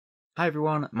Hi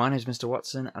everyone, my name is Mr.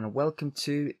 Watson and welcome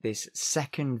to this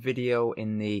second video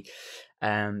in the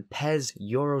PES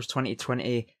Euros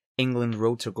 2020 England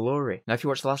Road to Glory. Now if you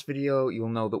watched the last video, you'll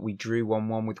know that we drew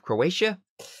 1-1 with Croatia,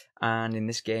 and in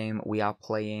this game we are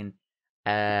playing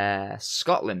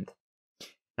Scotland.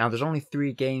 Now there's only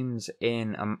 3 games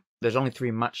in, there's only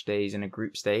 3 match days in a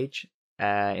group stage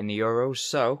in the Euros,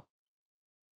 so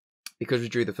because we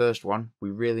drew the first one,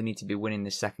 we really need to be winning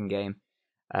this second game.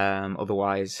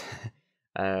 Otherwise,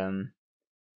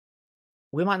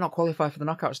 we might not qualify for the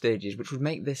knockout stages, which would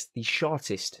make this the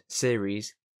shortest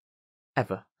series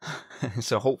ever.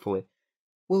 So hopefully,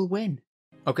 we'll win.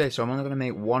 Okay, so I'm only going to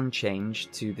make one change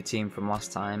to the team from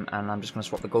last time, and I'm just going to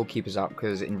swap the goalkeepers out,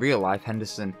 because in real life,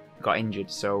 Henderson got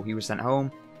injured, so he was sent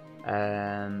home.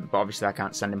 But obviously I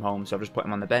can't send him home, so I've just put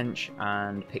him on the bench,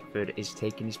 and Pickford is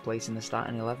taking his place in the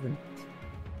starting 11.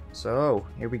 So,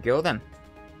 here we go then.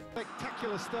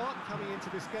 Spectacular start coming into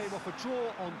this game off a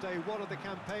draw on day 1 of the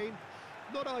campaign.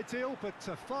 Not ideal, but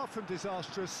far from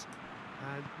disastrous.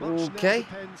 And much okay,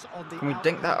 depends on the can we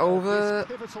dink that over?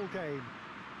 Pivotal game.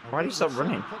 Why do you stop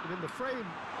running?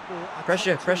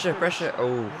 Pressure, pressure, pressure.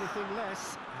 Oh.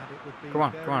 Come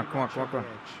on, come on, come on, come on, come on.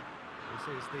 This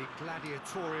is the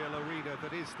gladiatorial arena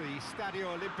that is the Stadio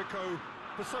Olimpico,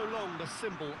 for so long the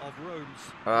symbol of Rome's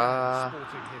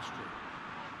sporting history.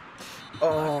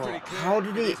 Oh, how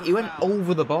did he went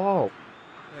over the ball.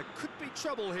 There could be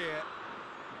trouble here.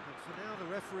 But for now the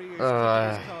referee is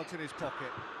keeping his cards in his pocket.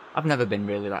 I've never been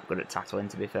really that good at tackling,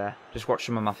 to be fair. Just watch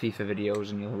some of my FIFA videos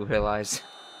and you'll realise.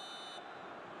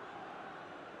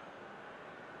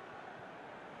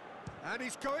 And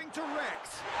he's going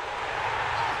direct.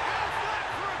 How's that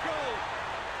for a goal?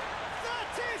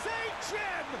 That is a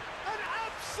gem! An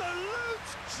absolute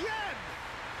gem!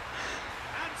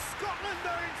 And Scotland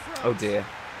are in front. Oh dear.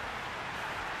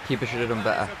 Keeper should have done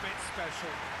better. A bit special.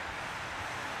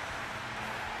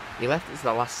 He left it to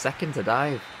the last second to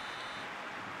dive.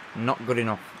 Not good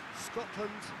enough.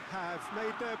 Scotland have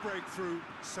made their breakthrough,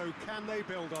 so can they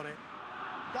build on it?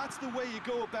 That's the way you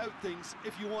go about things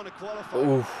if you want to qualify.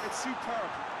 Oof. It's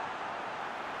superb.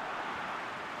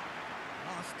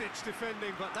 Last-ditch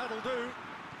defending, but that'll do.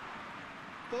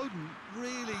 Bowden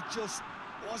really just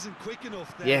wasn't quick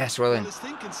enough there. Yes, well then. His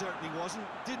thinking certainly wasn't.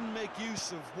 Didn't make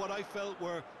use of what I felt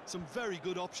were some very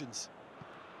good options.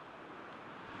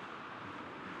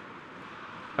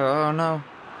 Oh no.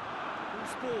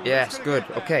 Yes, good.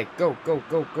 Okay, go, go,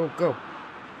 go, go, go.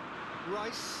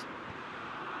 Rice.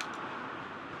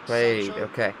 Played.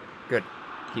 Okay, good.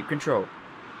 Keep control.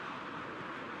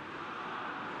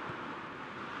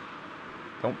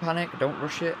 Don't panic. Don't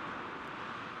rush it.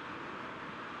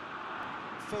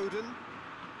 Foden.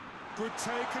 Good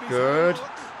take. And good.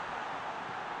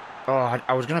 Oh,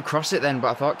 I was going to cross it then, but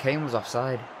I thought Kane was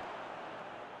offside.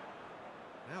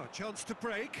 Now a chance to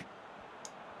break.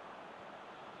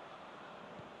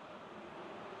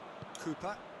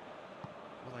 Cooper.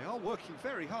 Well, they are working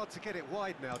very hard to get it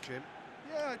wide now, Jim.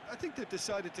 Yeah, I think they've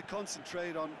decided to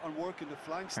concentrate on working the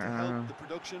flanks to help the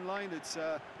production line. It's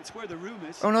where the room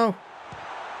is. Oh no!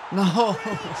 No! Real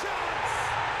chance!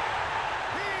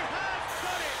 He has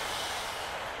done it!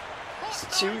 It's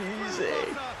too easy.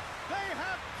 They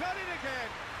have done it again!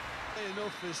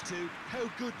 Enough as to how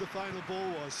good the final ball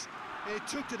was. It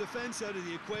took the defence out of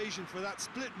the equation for that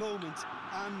split moment,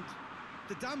 and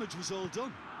the damage was all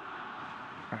done.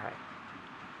 Alright.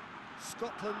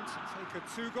 Scotland take a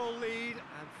 2-goal lead,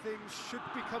 and things should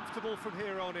be comfortable from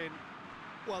here on in.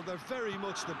 Well, they're very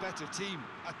much the better team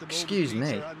at the moment. Excuse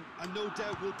me. Peter, and no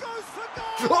doubt will go for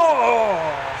goal.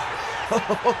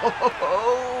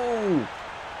 Oh!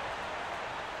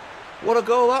 What a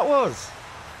goal that was!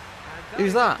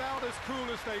 Who's that? About as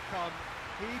cool as they come.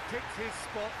 He picked his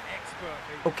spot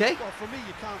expertly. Okay. Well, for me,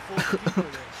 you can't fault the keeper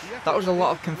there. That was a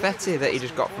lot of confetti that he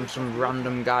just got from some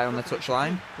random guy on the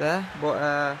touchline there,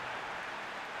 but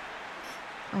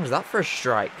what was that for a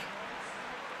strike?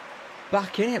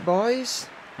 Back in it, boys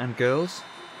and girls.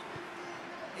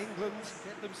 England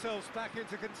get themselves back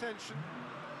into contention.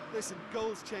 Listen,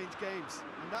 goals change games,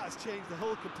 and that has changed the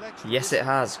whole complexion. Yes, it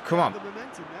has. Come on. The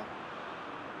momentum now.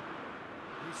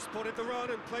 He spotted the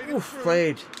run and played it through.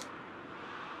 Played.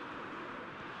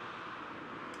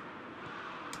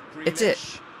 It's it.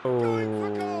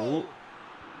 Oh.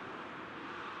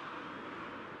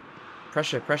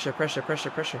 Pressure, pressure, pressure, pressure,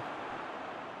 pressure.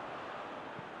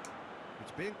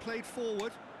 It's being played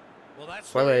forward. Well,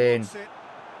 that's well in.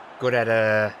 Good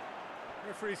header.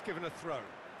 Referee's given a throw.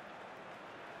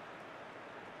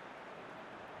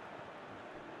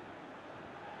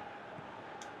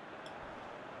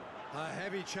 A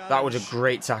heavy challenge. That was a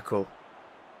great tackle.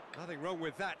 Nothing wrong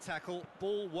with that tackle.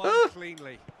 Ball won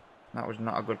cleanly. That was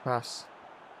not a good pass.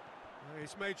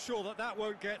 He's made sure that that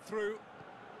won't get through.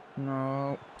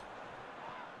 No.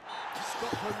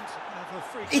 Scotland have a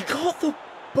free He kick. caught the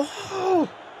ball!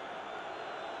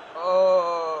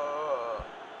 Oh.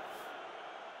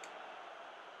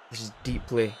 This is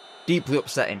deeply, deeply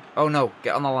upsetting. Oh no,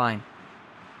 get on the line.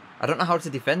 I don't know how to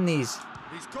defend these.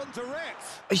 He's gone direct.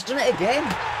 He's done it again. Oh,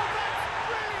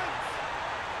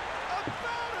 that's brilliant.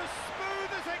 About as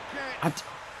smooth as it gets.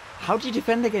 How do you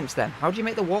defend against them? How do you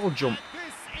make the wall jump? And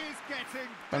this is getting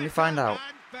Let me find out.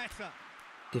 and better.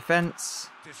 Defense.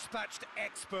 Dispatched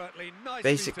expertly. Nicely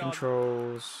Basic done.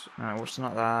 controls. Alright, what's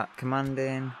not that?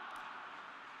 Commanding.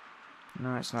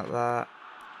 No, it's not that.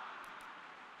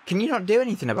 Can you not do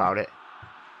anything about it?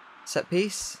 Set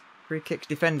piece. Free kicks.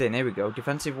 Defending. Here we go.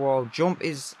 Defensive wall. Jump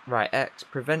is... Right, X.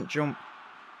 Prevent jump.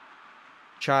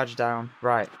 Charge down.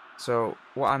 Right. So,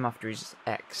 what I'm after is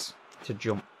X. To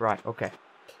jump. Right, okay.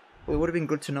 Well, it would have been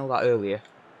good to know that earlier.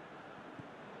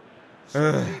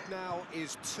 So the lead now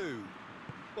is 2.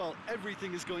 Well,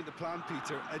 everything is going to plan,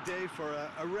 Peter. A day for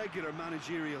a regular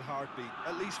managerial heartbeat,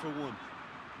 at least for one.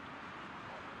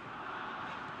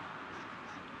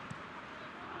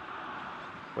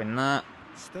 Win that.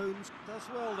 Stones does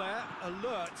well there.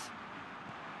 Alert.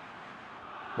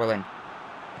 Well in.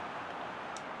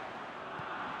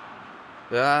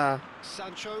 Ah.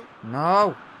 Sancho.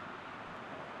 No.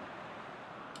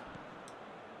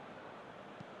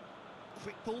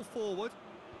 Quick pull forward.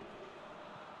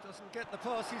 Doesn't get the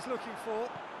pass he's looking for.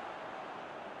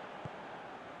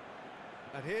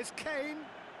 And here's Kane.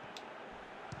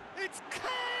 It's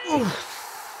Kane!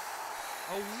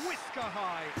 A whisker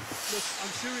high. Look,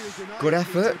 I'm sure he'll deny Good it,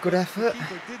 effort, Peter, good but effort. The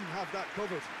keeper didn't have that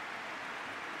covered.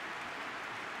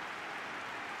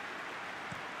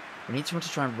 We need someone to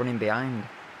try and run in behind.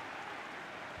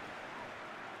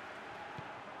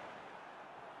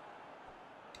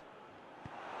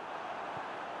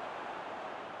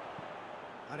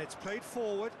 And it's played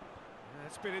forward.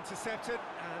 It's been intercepted,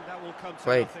 and that will come to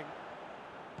Wait. nothing.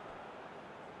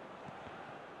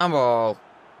 Handball.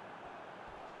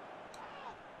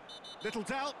 Little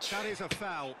doubt, that is a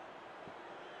foul.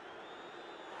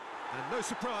 And no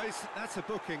surprise, that's a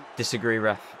booking. Disagree,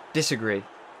 ref. Disagree.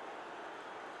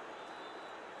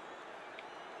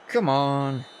 Come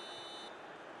on.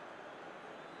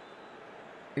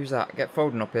 Who's that? Get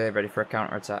Foden up here, ready for a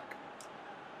counter-attack.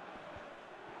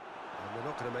 And they're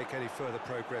not going to make any further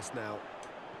progress now.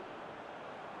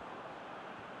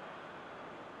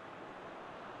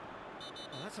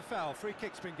 Well, that's a foul. Free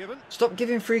kick's been given. Stop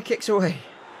giving free kicks away.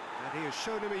 And he has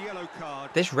shown him a yellow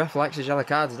card. This ref likes his yellow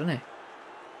cards, doesn't he?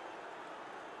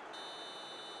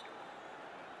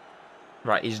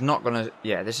 Right, he's not gonna...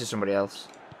 Yeah, this is somebody else.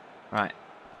 Right.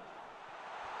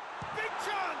 Big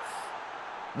chance!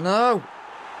 No!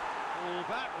 Oh,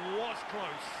 that was close.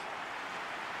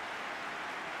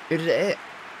 Who did it hit?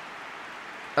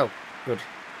 Oh, good.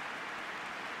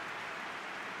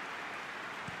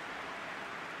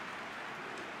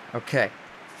 Okay.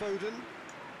 Foden.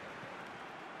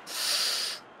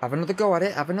 Have another go at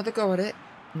it. Have another go at it.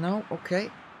 No, okay.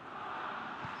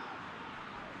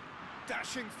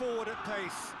 Dashing forward at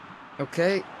pace.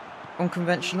 Okay.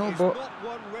 Unconventional, He's but... not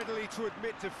one readily to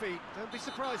admit defeat. Don't be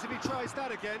surprised if he tries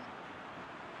that again.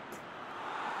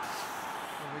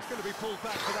 Well, he's going to be pulled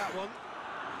back for that one.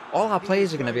 All our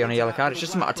players are going to be on a yellow card. It's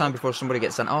just a matter of time before somebody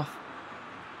gets sent off.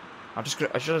 I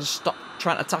should have stopped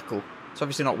trying to tackle. It's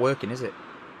obviously not working, is it?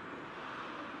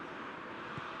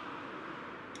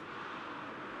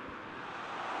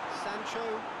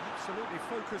 Sancho absolutely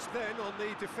focused then on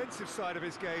the defensive side of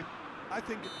his game. I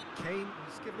think Kane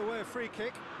has given away a free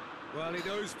kick. Well, he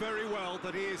knows very well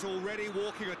that he is already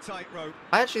walking a tightrope.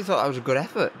 I actually thought that was a good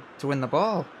effort to win the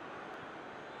ball.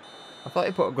 I thought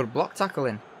he put a good block tackle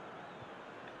in.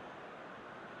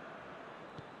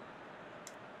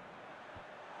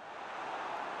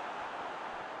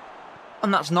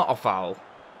 And that's not a foul.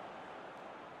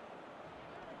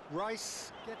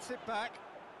 Rice gets it back.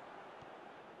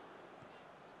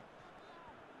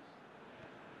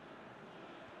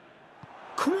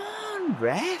 Come on,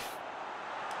 ref.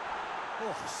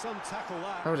 Oh, some tackle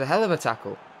that. That was a hell of a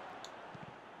tackle.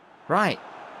 Right.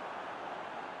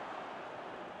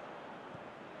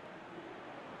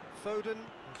 Foden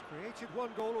has created one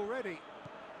goal already.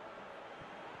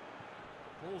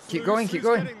 Ball's Keep loose, going, keep who's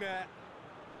going. getting there?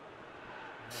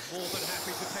 More than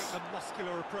happy to take the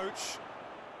muscular approach.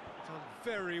 Done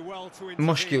very well to intervene.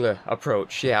 Muscular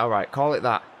approach. Yeah, alright. Call it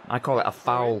that. I call it a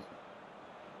foul.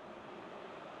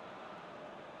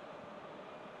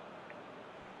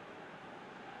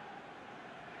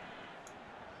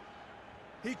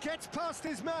 He gets past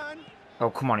his man. Oh,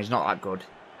 come on, he's not that good.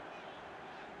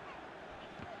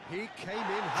 He came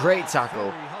in Great hard,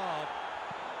 tackle. very hard.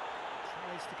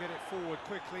 Tries to get it forward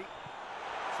quickly.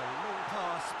 It's a long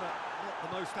pass, but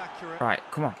not the most accurate. Right,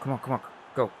 come on, come on, come on.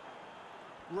 Go.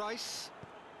 Rice.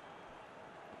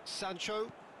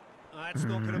 Sancho. That's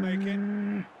not going to make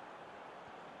it.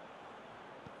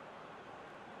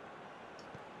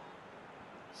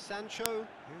 Sancho.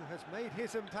 Who has made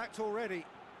his impact already.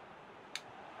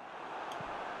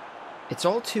 It's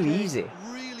all too easy.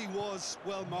 Really was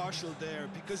well marshalled there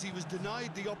because he was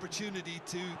denied the opportunity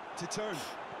to turn.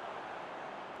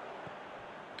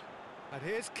 And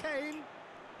here's Kane.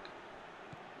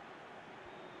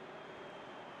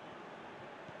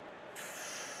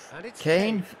 And it's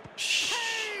Kane.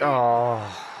 Oh.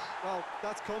 Well,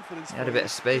 that's confidence. He had a bit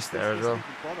of space there as well.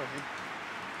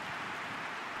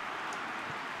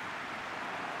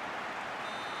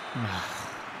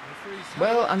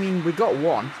 Well, I mean, we got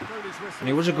one, and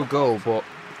it was a good goal, but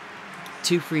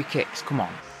 2 free kicks, come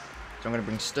on. So I'm going to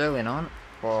bring Sterling on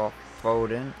for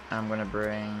Foden. I'm going to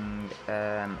bring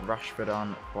Rashford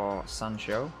on for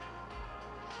Sancho.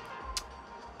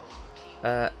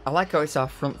 I like how it's our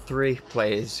front 3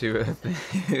 players who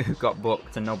got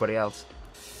booked and nobody else.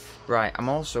 Right, I'm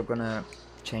also going to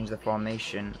change the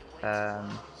formation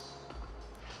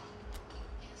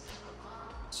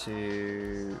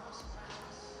to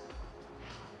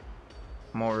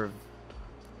more of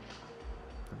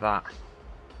that,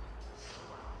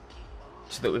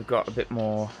 so that we've got a bit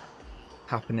more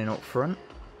happening up front,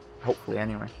 hopefully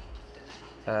anyway.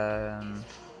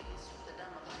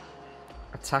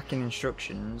 Attacking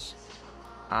instructions,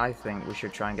 I think we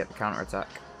should try and get the counter attack.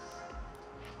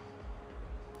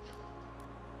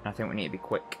 I think we need to be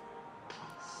quick.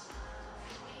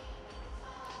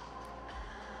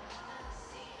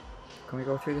 Can we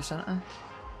go through the centre?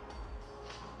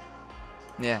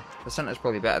 Yeah, the centre's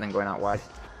probably better than going out wide.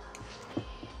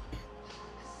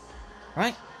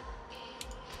 Right.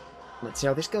 Let's see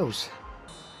how this goes.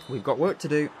 We've got work to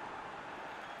do.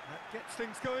 That gets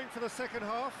things going for the second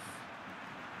half.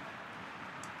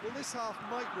 Well, this half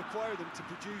might require them to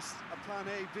produce a plan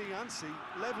A, B and C.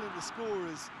 Levelling the score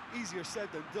is easier said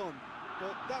than done,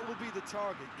 but that will be the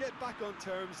target. Get back on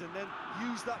terms and then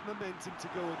use that momentum to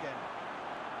go again.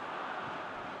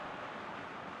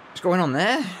 What's going on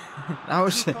there? that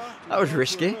was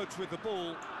risky. With the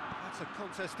ball. That's a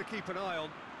contest to keep an eye on.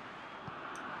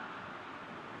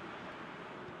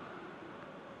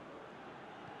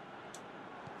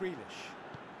 Grealish.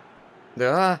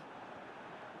 Ah.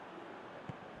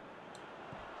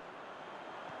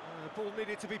 The ball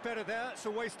needed to be better there. It's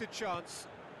a wasted chance.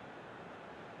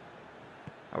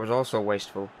 That was also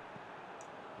wasteful.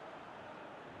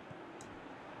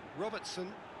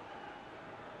 Robertson.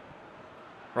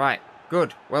 Right,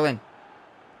 good, well in.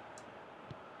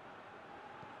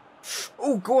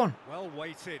 Oh, go on. Well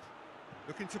weighted.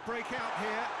 Looking to break out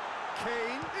here.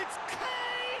 Kane. It's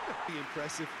Kane!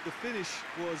 Impressive. The finish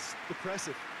was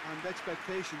depressive and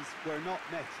expectations were not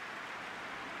met.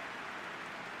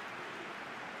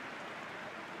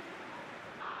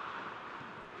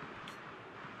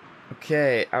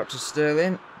 Okay, out to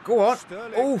Sterling. Go on.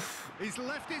 Sterling. Oof. He's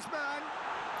left his man.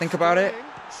 Think about it.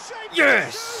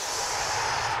 Yes!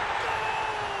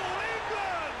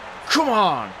 Come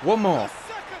on, one more.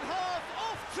 Second half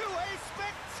off to a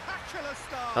spectacular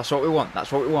start. That's what we want.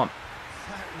 That's what we want.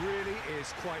 That really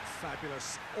is quite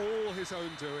fabulous. All his own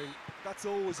doing. That's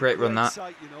always Great run that.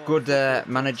 sight, you know, Good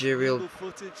managerial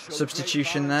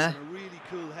substitution there. Really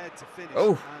cool head to finish. Oh.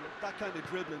 And that kind of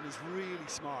dribbling is really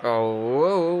smart.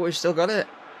 Oh, we still got it.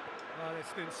 Well,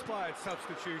 it's an inspired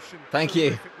substitution. Thank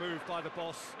you. Terrific move by the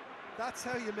boss. That's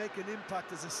how you make an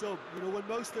impact as a sub. You know, when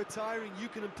most are tiring, you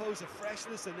can impose a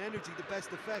freshness and energy to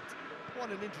best effect. What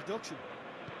an introduction.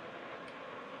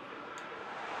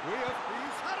 He's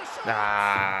had a shot.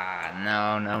 Ah,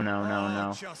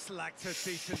 no. Just lacked a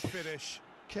decent finish.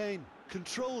 Kane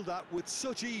controlled that with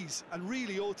such ease and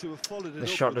really ought to have followed it up. The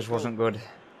shot just wasn't good.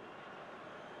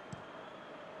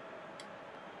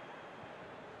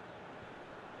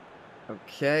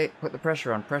 Okay, put the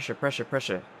pressure on.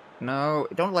 Pressure. No,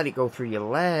 don't let it go through your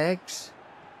legs.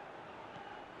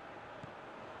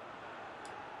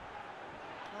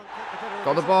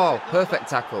 Got the ball. Perfect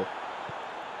tackle.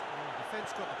 The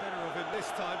defence got the better of him this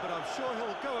time, but I'm sure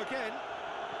he'll go again.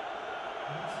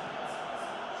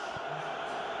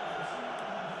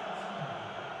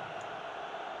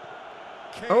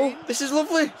 Kane. Oh, this is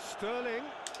lovely. Sterling.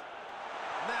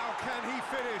 Now can he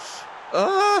finish?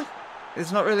 Ah,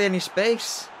 there's not really any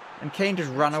space. And Kane just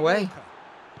ran away.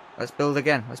 Let's build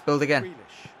again.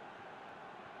 Grealish.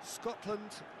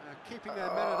 Scotland Keeping their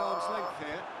men at arm's length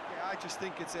here. Yeah, I just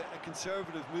think it's a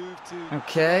conservative move to...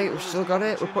 Okay, we've still got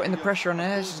it. We're putting the pressure on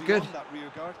here. This is good. That rear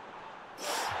guard.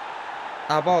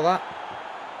 How about that?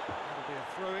 That'll be a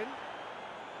throw-in.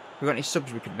 We got any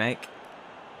subs we could make?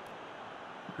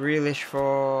 Grealish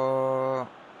for...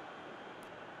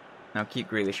 No, keep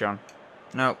Grealish on.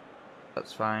 No,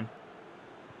 that's fine.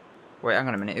 Wait, hang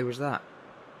on a minute. Who was that?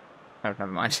 Oh, never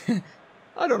mind.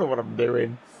 I don't know what I'm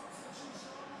doing.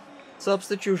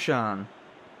 Substitution.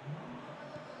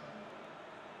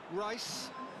 Rice.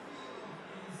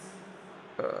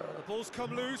 The ball's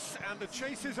come loose and the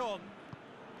chase is on.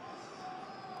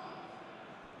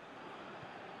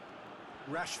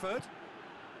 Rashford.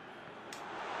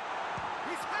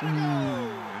 He's had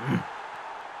a go!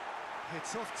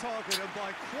 It's off target and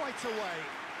by quite a way.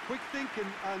 Quick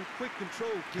thinking and quick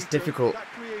control. It's Peter. difficult.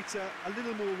 That creates a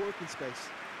little more working space.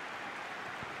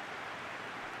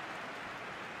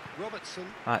 Robertson.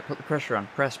 Alright, put the pressure on.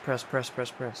 Press, press, press, press,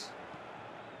 press.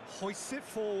 Hoists it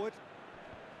forward.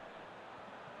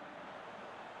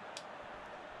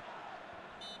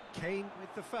 Kane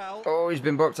with the foul. Oh, he's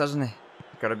been booked, hasn't he?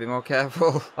 Gotta be more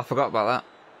careful. I forgot about that.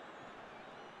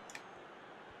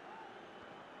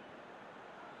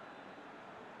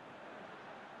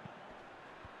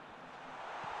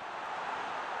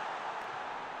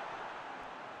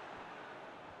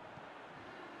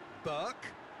 Burke.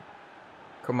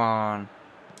 Come on.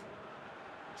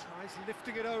 Tries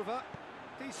lifting it over.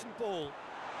 Decent ball.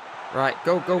 Right,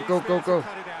 go, go, go, go, go.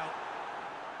 Cut it out.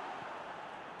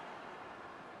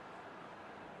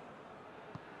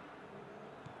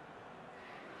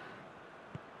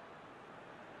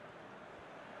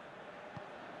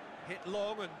 Hit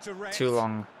long and direct. Too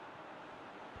long.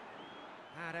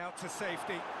 And out to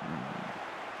safety.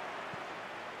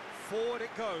 Forward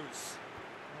it goes.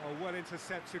 Oh, well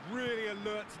intercepted. Really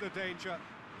alert to the danger.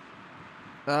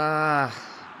 Ah.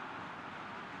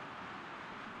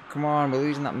 Come on, we're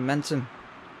losing that momentum.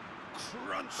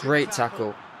 Crunching Great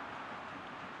tackle.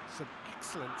 Some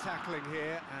excellent tackling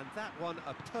here, and that one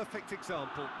a perfect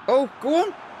example. Oh, go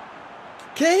on.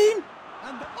 Kane.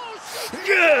 And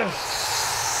Yes.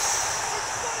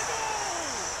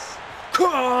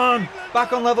 Come on.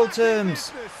 Back on level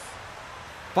terms.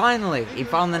 Finally, he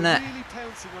found the net. Really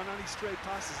pouncing on any stray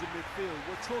passes in midfield.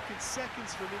 We're talking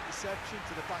seconds from interception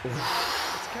to the back of the net.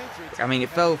 It's counter-attack. I mean, it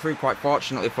fell through quite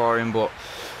fortunately for him, but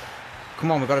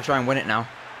come on, we've got to try and win it now.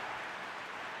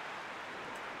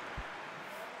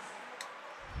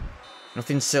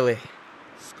 Nothing silly.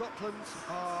 Scotland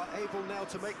are able now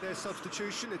to make their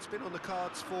substitution. It's been on the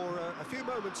cards for a few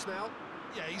moments now.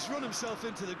 Yeah, he's run himself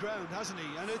into the ground, hasn't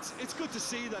he? And it's good to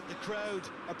see that the crowd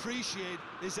appreciate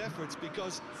his efforts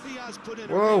because he has put in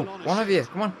a Whoa, real honest one of you,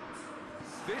 shift. come on.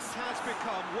 This has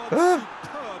become one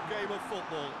superb game of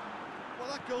football. Well,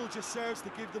 that goal just serves to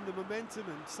give them the momentum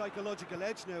and psychological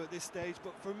edge now at this stage,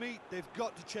 but for me, they've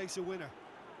got to chase a winner.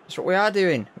 That's what we are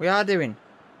doing. We are doing.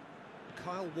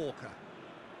 Kyle Walker.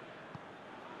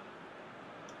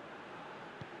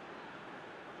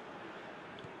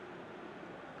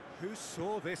 Who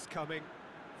saw this coming?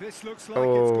 This looks like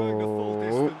it's going the full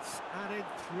distance. An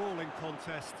enthralling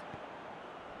contest.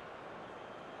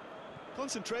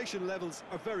 Concentration levels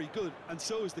are very good, and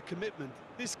so is the commitment.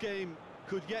 This game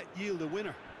could yet yield a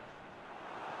winner.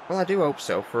 Well, I do hope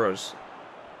so for us.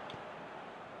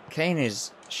 Kane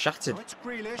is shattered. Now it's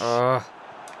Grealish. Oh,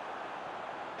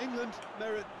 England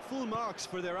merit full marks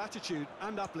for their attitude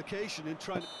and application in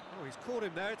trying... Oh, he's caught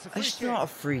him there. It's a free it's kick. not a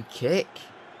free kick.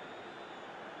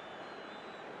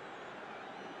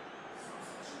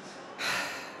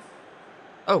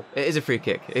 Oh, it is a free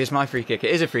kick. It is my free kick.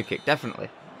 It is a free kick, definitely.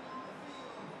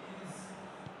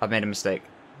 I've made a mistake.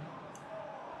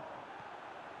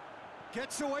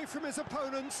 Gets away from his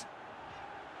opponents.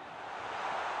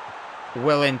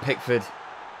 Well in, Pickford.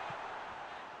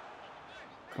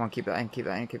 Come on, keep that in, keep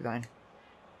that in, keep that in.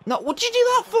 No, what did you do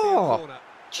that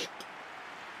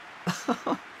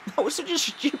for? That was such a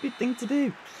stupid thing to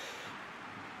do.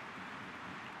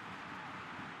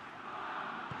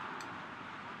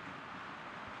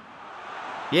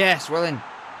 Yes, well in.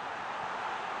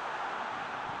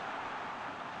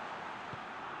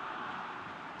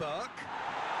 Burke.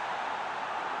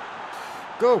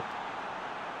 Go.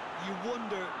 You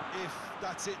wonder if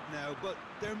that's it now, but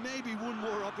there may be one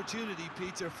more opportunity,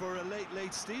 Peter, for a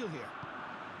late steal here.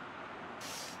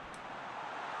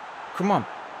 Come on.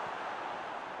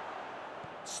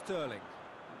 Sterling.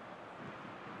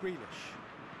 Grealish.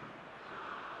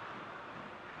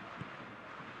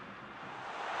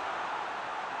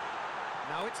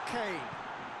 Now it's Kane.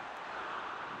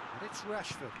 And it's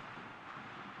Rashford.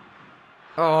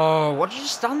 Oh, what did you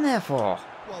stand there for?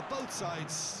 Well, both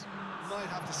sides might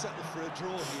have to settle for a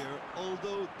draw here,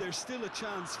 although there's still a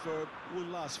chance for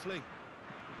one last fling.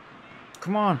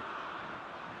 Come on.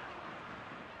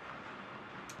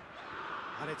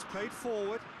 And it's played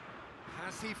forward.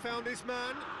 Has he found his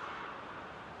man?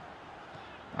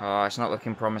 Oh, it's not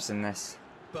looking promising, this.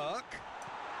 Burke.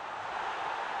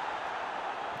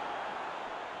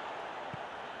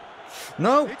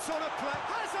 No! It's on a play.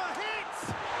 Has a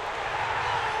hit!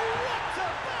 Oh, what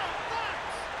about that?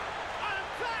 And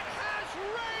that has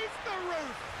raised the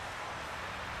roof.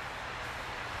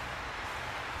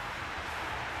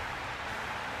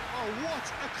 Oh, what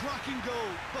a cracking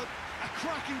goal, but a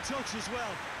cracking touch as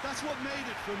well. That's what made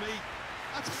it for me.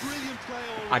 That's brilliant play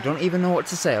all round. I don't even know what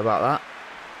to say about that.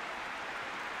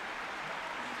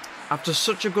 After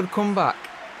such a good comeback,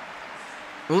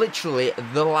 literally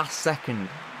the last second.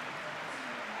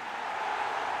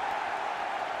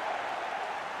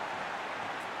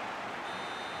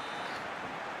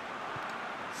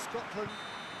 Scotland.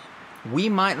 We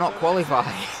might not qualify.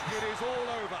 It is all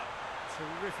over.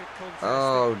 Terrific contest.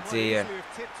 Oh It dear. easily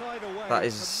have tipped either way.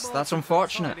 That's The margin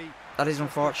unfortunate. tiny. That is Just a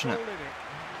unfortunate. goal in it.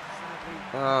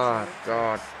 Sadly, Oh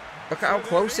god. Look at how so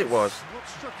close there it was. What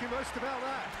struck you most about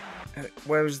that?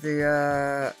 Where was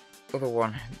the other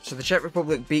one? So the Czech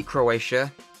Republic beat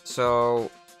Croatia.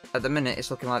 So at the minute it's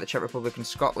looking like the Czech Republic and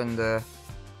Scotland are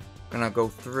gonna go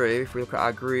through. If we look at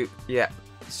our group, yeah.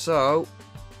 So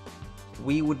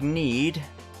we would need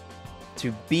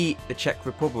to beat the Czech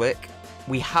Republic.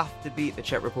 We have to beat the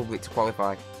Czech Republic to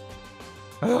qualify.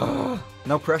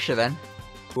 No pressure then.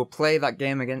 We'll play that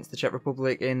game against the Czech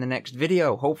Republic in the next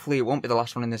video. Hopefully it won't be the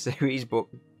last one in the series, but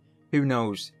who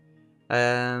knows.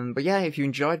 But yeah, if you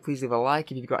enjoyed, please leave a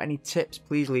like. If you've got any tips,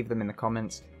 please leave them in the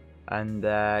comments. And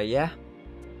yeah,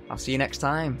 I'll see you next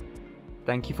time.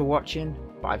 Thank you for watching.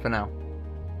 Bye for now.